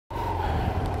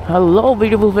Hello,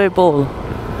 beautiful people.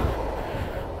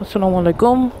 Assalamu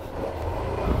alaikum.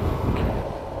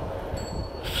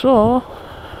 So,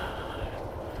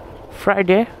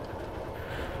 Friday.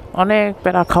 অনেক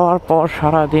প্যারা খাওয়ার পর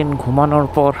সারাদিন ঘুমানোর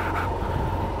পর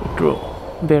একটু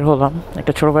বের হলাম।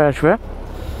 একটা ছোট ভাই আসবে,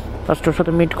 ফার্স্টের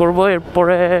সাথে মিট করবো।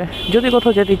 এরপরে যদি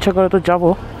কোথাও যেতে ইচ্ছা করে তো যাব।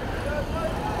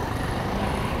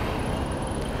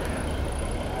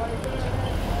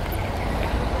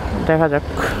 দেখা যাক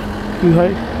কি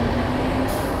হয়।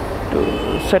 তো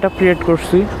সেট আপ ক্রিয়েট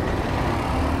করছি,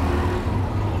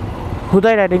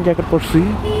 হুদাই রাইডিং জ্যাকেট পরছি।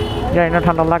 জানি না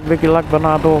ঠান্ডা লাগবে কি লাগবে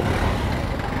না, তো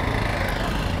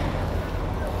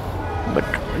বাট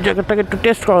জ্যাকেটটাকে একটু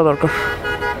টেস্ট করা দরকার।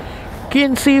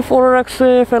 কিনছি, পরে রাখছে,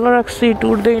 ফেলে রাখছি,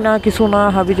 ট্যুর দেই না, কিছু না,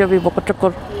 হাবি যাবি বকর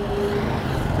চক্কর।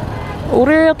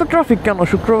 ওরে এত ট্রাফিক কেন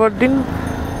শুক্রবার দিন?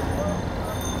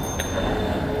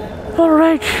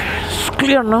 Alright, it's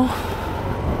clear now,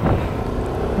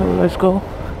 let's go.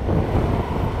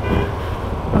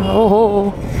 ওহো,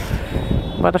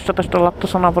 বাতাস টাতাসটা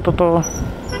লাগতেছে না আপাতত।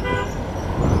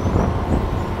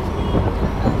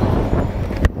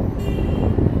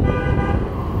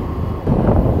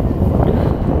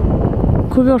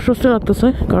 খুবই অস্বস্তি লাগতেছে,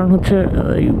 কারণ হচ্ছে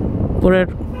এই পরের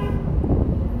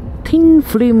থিন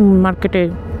ফিল্ম মার্কেটে,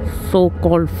 সো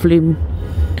কল্ড ফিল্ম,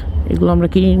 এগুলো আমরা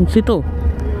কিনছি তো,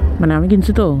 মানে আমি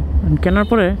কিনছি তো, কেনার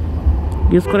পরে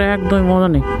ইউজ করে একদমই মজা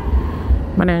নেই।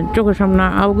 মানে চোখের সামনে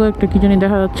আলগা একটা কি জানি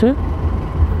দেখা যাচ্ছে,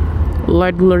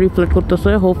 লাইটগুলো রিফ্লেক্ট করতেছে।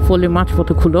 হোপফুলি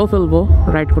মাঝপথে খুলেও ফেলবো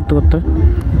রাইড করতে করতে।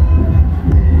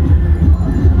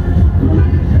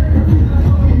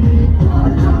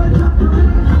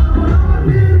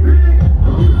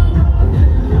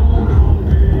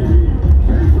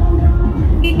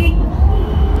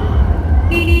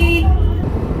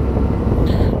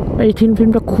 এই থিন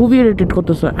ফিল্মটা খুবই ইরিটেট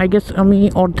করতেছে। আই গেস আমি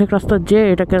অর্ধেক রাস্তা যে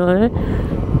এটাকে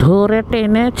ধরে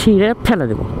টেনে ছিঁড়ে ফেলে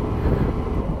দেবো।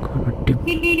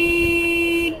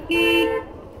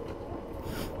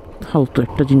 ফালতু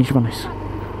একটা জিনিস বানাইছে,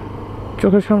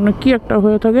 চোখের সামনে কি একটা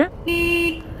হয়ে থাকে।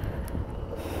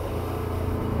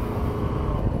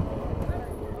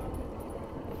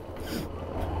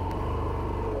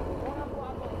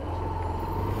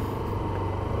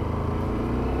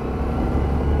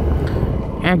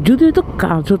 যদি তো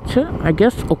কাজ হচ্ছে, আই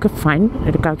গেস ওকে ফাইন,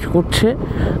 এটা কাজ করছে,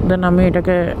 দেন আমি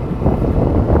এটাকে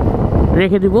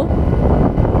রেখে দিব,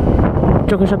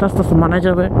 চোখের সাথে আস্তে আস্তে মানা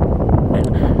যাবে।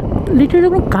 লিটারালি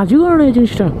কোনো কাজই করে না এই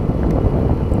জিনিসটা।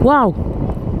 ওয়াও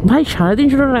ভাই,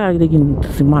 350 টাকা আগে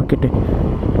কিনতেছি মার্কেটে,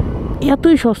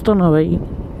 এতই সস্তা না ভাই।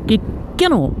 কি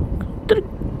কেন?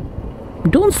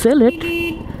 Don't sell it,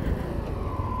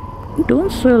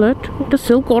 don't sell ইট। এটা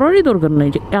সেল করারই দরকার নেই,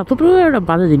 যে এতটুকু একটা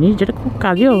বাজে জিনিস যেটা খুব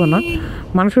কাজে হবে না,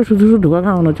 মানুষের শুধু শুধু ধোঁকা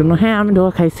খাওয়ানোর জন্য। হ্যাঁ, আমি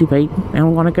ধোঁকা খাইছি ভাই,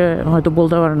 এমন অনেকে হয়তো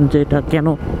বলতে পারেন যে এটা কেন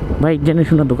ভাই জেনে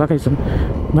শুনে ধোঁকা খাইছেন।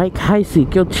 ভাই খাইছি,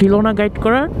 কেউ ছিল না গাইড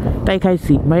করার, তাই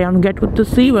খাইছি ভাই। আমি গাইড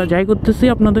করতেছি বা যাই করতেছি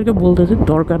আপনাদেরকে বলতেছি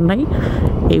দরকার নাই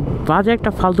এই বাজে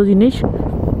একটা ফালতু জিনিস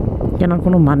কেনার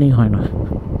কোনো মানেই হয় না।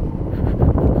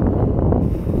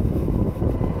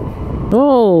 ও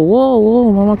ও ও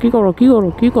মামা, কি করো কি করো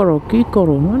কি করো কি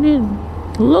করো, মানে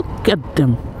লুক এট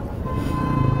দেম।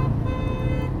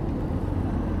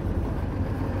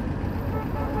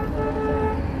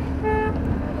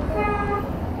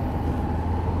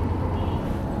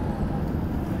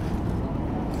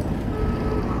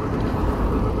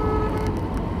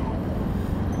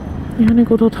 এখানে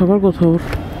কোথাও থাকার কোথাও।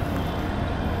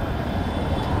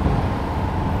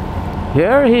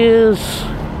 Here he is.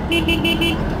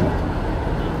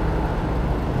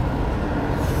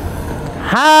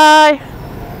 হাই।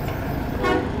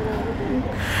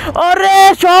 ওরে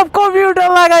সব কম্পিউটার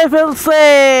লাগাই ফেলছে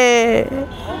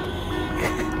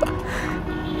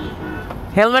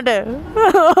হেলমেটে।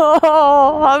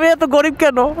 আমি এত গরিব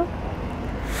কেন?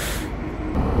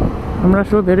 আমরা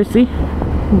সব বেরোছি,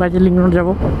 দার্জিলিং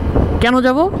যাবো। কেন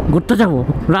যাব? ঘুরতে যাব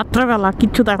রাত্রেবেলা,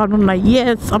 কিচ্ছু দেখানোর নাই।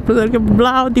 ইয়েস, আপনাদেরকে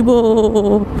ব্লাউ দিব।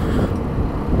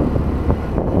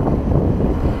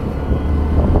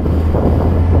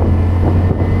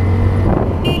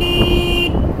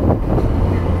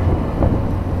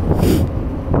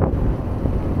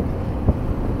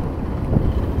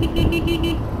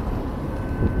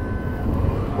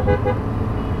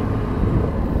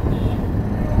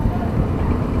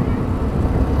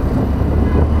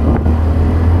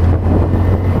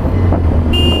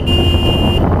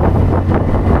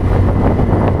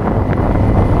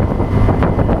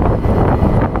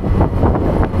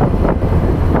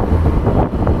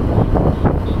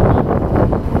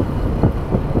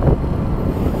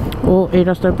 ও এই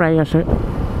রাস্তায় প্রায় আসে,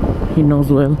 he knows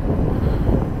well,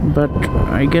 but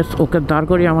I guess okay দাঁড়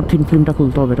করিয়ে আমার থিন ফিল্মটা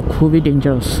খুলতে হবে, এটা খুবই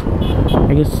ডেঞ্জারাস।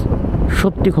 আই গেস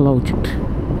সত্যি খোলা উচিত।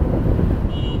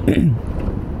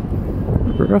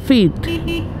 Rafid,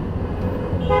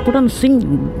 put on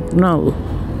signal.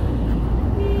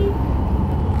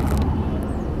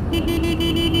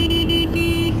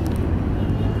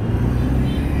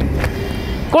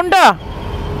 কোনটা?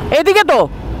 এদিকে তো,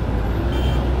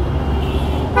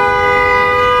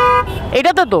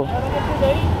 এটাতে তো।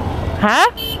 হ্যাঁ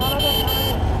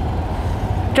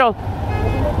চল।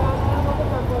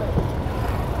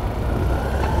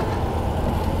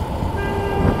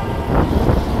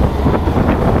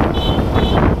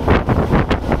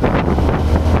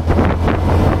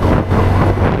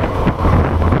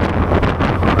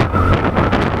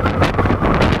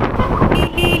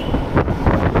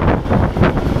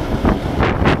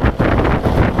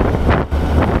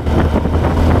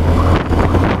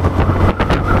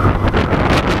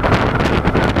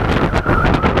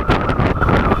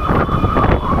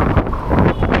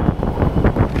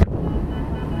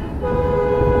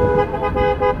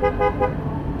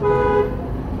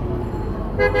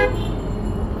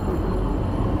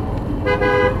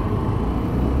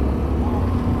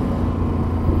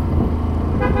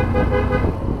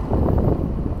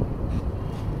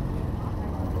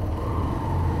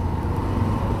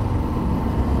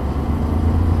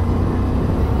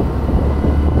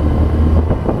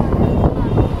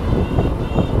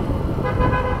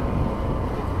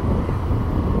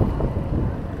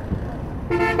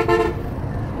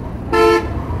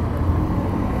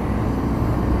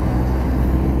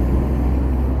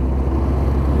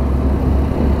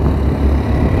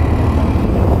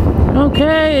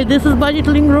 Okay, this is Bayazid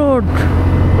Link Road.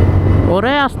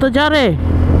 ওরে আসতে যা রে।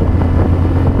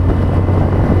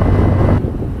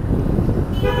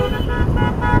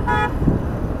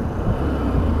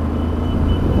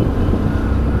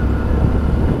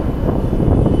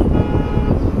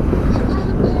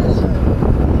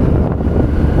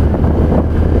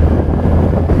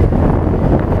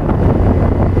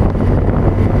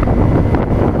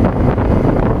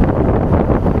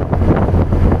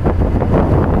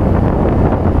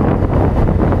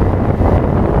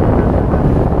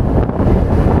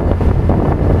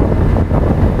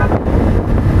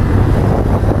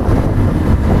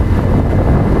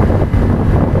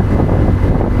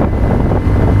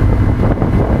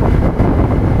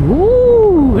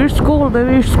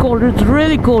 Baby, it's cold. It's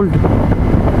really cold.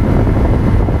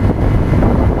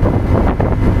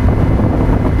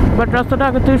 But রাস্তাটা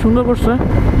আগে থেকে সুন্দর করছে।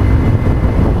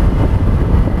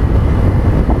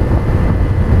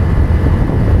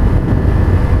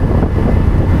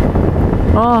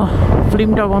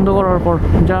 ফিল্মটা বন্ধ করার পর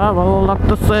যা ভালো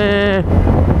লাগতেছে।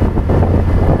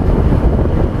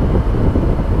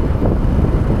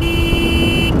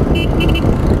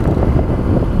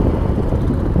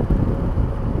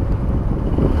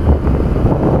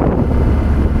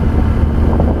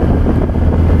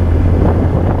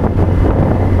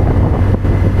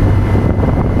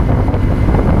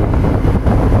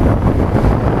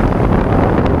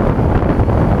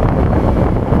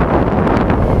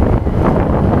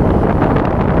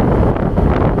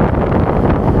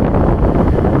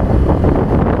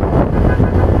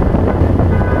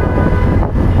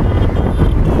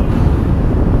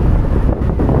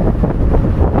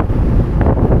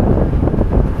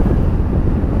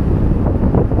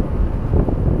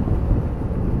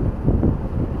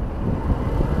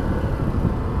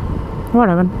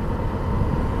 Whatever.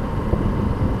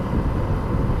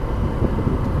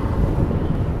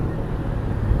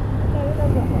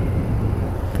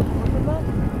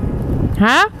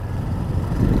 হ্যাঁ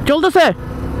চলতেছে।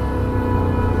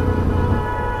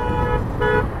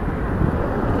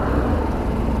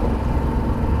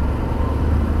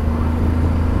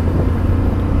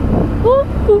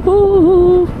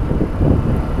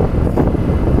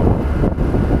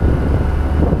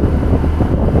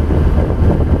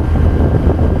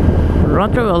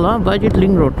 রাত্রেবেলা বায়াজিদ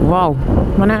লিংক রোড, ওয়াও।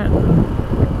 মানে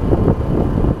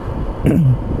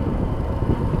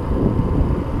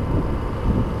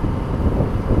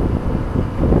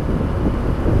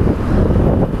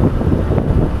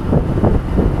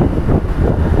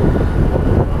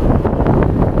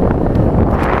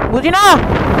বুঝি না।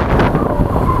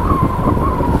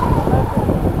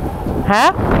 হ্যাঁ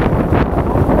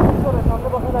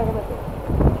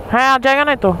হ্যাঁ আর জায়গা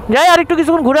নাই তো, যাই আর একটু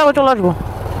কিছুক্ষণ ঘুরে আবার চলে আসবো।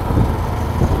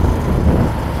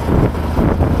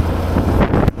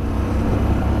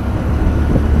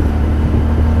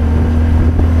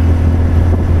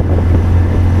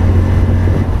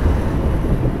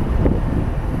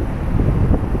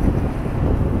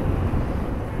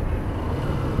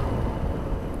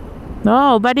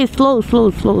 Oh, very slow,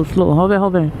 slow, slow, slow. হবে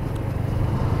হবে।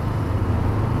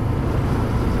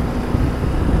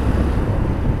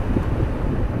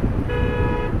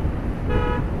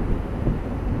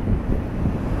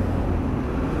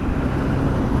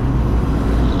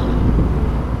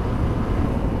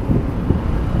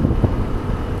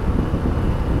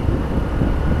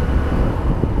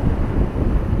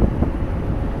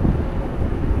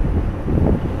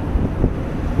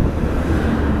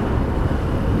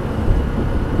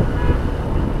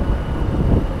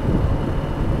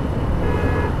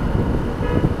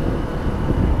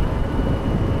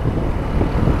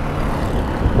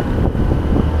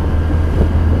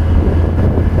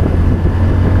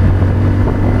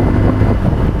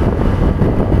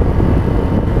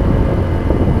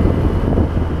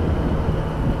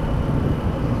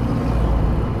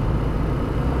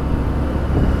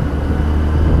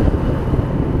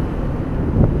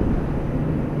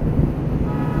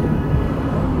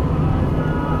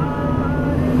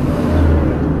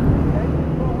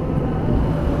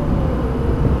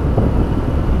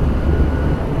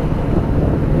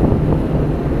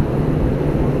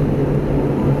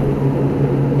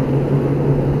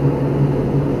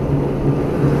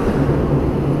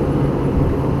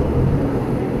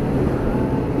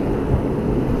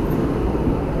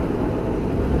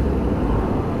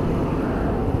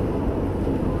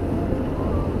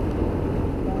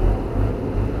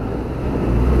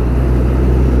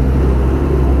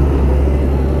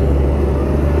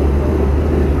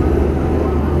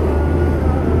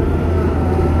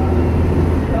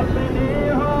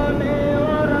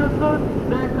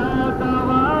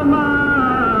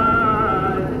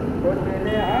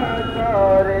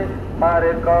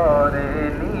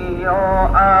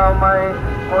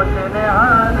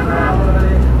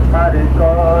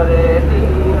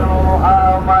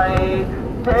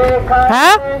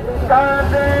 হ্যাঁ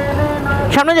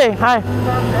সামনে যাই হায়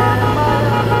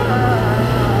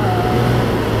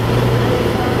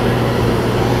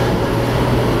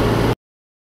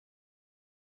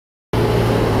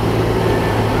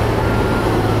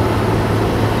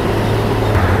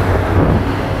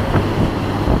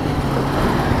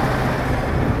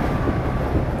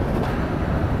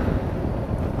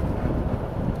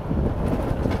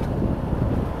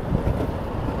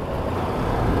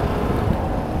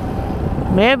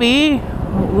Maybe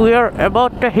we are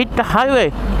about to hit the highway.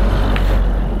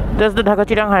 That's the Dhaka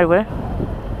Chittagong highway.